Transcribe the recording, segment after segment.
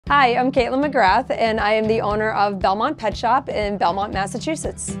Hi, I'm Caitlin McGrath, and I am the owner of Belmont Pet Shop in Belmont,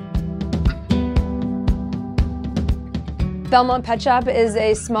 Massachusetts. Belmont Pet Shop is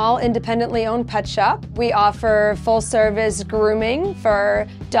a small, independently owned pet shop. We offer full-service grooming for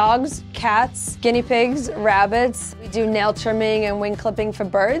dogs, cats, guinea pigs, rabbits. We do nail trimming and wing clipping for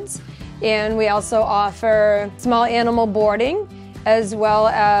birds. And we also offer small animal boarding, as well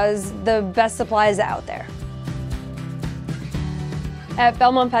as the best supplies out there. At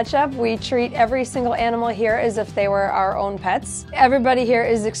Belmont Pet Shop, we treat every single animal here as if they were our own pets. Everybody here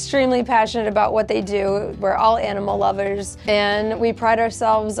is extremely passionate about what they do. We're all animal lovers, and we pride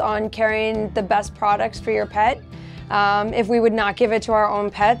ourselves on carrying the best products for your pet. If we would not give it to our own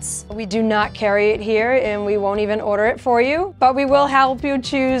pets, we do not carry it here, and we won't even order it for you. But we will help you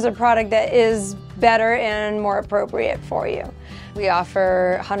choose a product that is better and more appropriate for you. We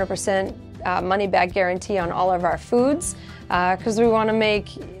offer 100% money-back guarantee on all of our foods, because we want to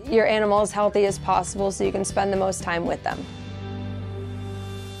make your animal as healthy as possible so you can spend the most time with them.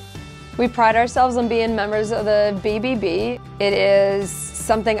 We pride ourselves on being members of the BBB. It is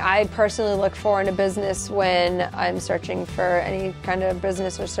something I personally look for in a business when I'm searching for any kind of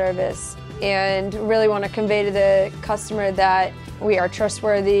business or service, and really want to convey to the customer that we are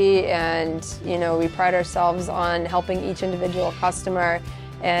trustworthy, and we pride ourselves on helping each individual customer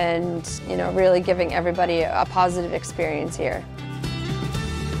and really giving everybody a positive experience here.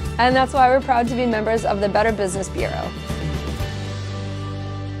 And that's why we're proud to be members of the Better Business Bureau.